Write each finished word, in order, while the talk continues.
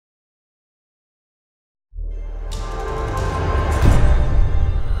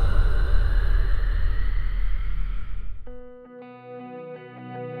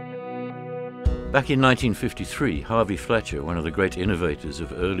Back in 1953, Harvey Fletcher, one of the great innovators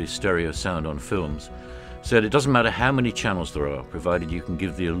of early stereo sound on films, said it doesn't matter how many channels there are, provided you can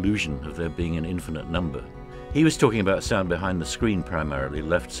give the illusion of there being an infinite number. He was talking about sound behind the screen primarily,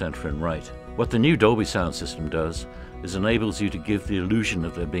 left, center and right. What the new Dolby sound system does is enables you to give the illusion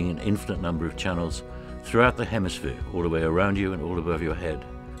of there being an infinite number of channels throughout the hemisphere, all the way around you and all above your head.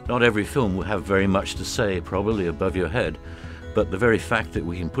 Not every film will have very much to say, probably above your head, but the very fact that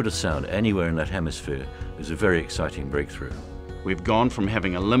we can put a sound anywhere in that hemisphere is a very exciting breakthrough. We've gone from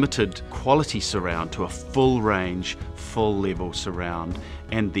having a limited quality surround to a full range, full level surround,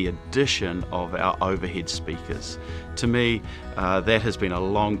 and the addition of our overhead speakers. To me, that has been a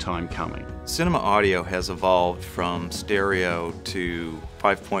long time coming. Cinema audio has evolved from stereo to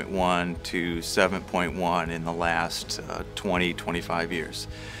 5.1 to 7.1 in the last 20-25 years.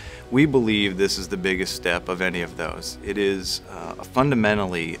 We believe this is the biggest step of any of those. It is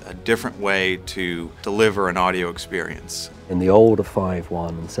fundamentally a different way to deliver an audio experience. In the older 5.1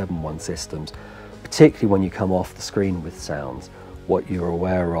 and 7.1 systems, particularly when you come off the screen with sounds, what you're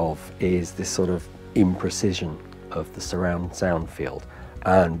aware of is this sort of imprecision of the surround sound field.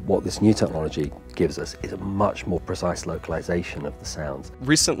 And what this new technology gives us is a much more precise localization of the sounds.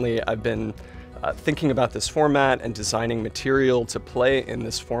 Recently, I've been thinking about this format and designing material to play in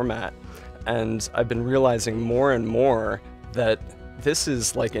this format. And I've been realizing more and more that this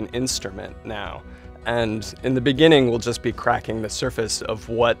is like an instrument now. And in the beginning, we'll just be cracking the surface of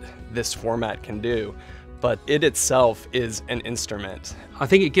what this format can do. But it itself is an instrument. I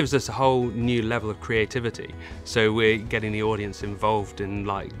think it gives us a whole new level of creativity. So we're getting the audience involved in,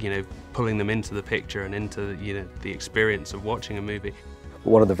 pulling them into the picture and into, the experience of watching a movie.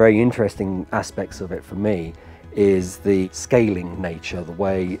 One of the very interesting aspects of it for me is the scaling nature, the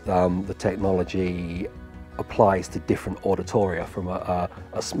way the technology applies to different auditoria, from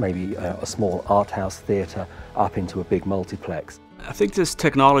maybe a small art house theatre up into a big multiplex. I think this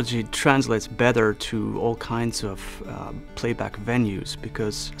technology translates better to all kinds of playback venues,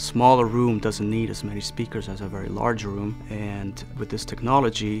 because a smaller room doesn't need as many speakers as a very large room. And with this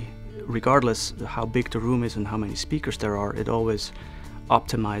technology, regardless how big the room is and how many speakers there are, it always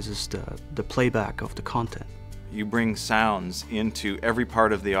optimizes the playback of the content. You bring sounds into every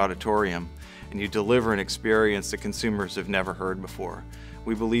part of the auditorium and you deliver an experience that consumers have never heard before.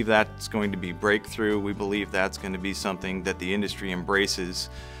 We believe that's going to be breakthrough. We believe that's going to be something that the industry embraces,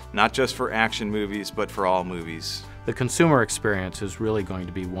 not just for action movies, but for all movies. The consumer experience is really going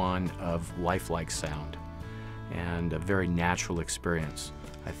to be one of lifelike sound and a very natural experience.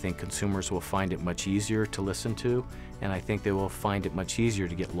 I think consumers will find it much easier to listen to, and I think they will find it much easier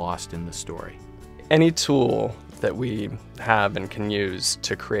to get lost in the story. Any tool that we have and can use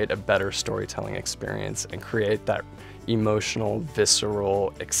to create a better storytelling experience and create that emotional,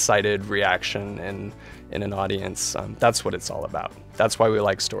 visceral, excited reaction in an audience, that's what it's all about. That's why we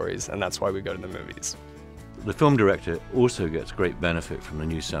like stories, and that's why we go to the movies. The film director also gets great benefit from the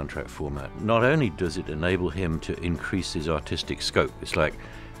new soundtrack format. Not only does it enable him to increase his artistic scope, it's like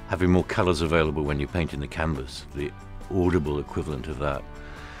having more colors available when you're painting the canvas, the audible equivalent of that,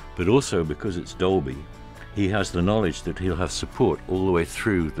 but also because it's Dolby, he has the knowledge that he'll have support all the way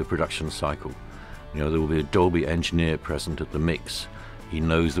through the production cycle. There will be a Dolby engineer present at the mix. He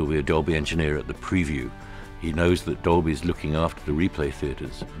knows there will be a Dolby engineer at the preview. He knows that Dolby is looking after the replay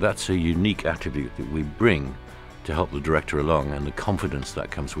theaters. That's a unique attribute that we bring to help the director along, and the confidence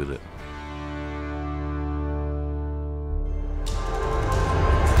that comes with it.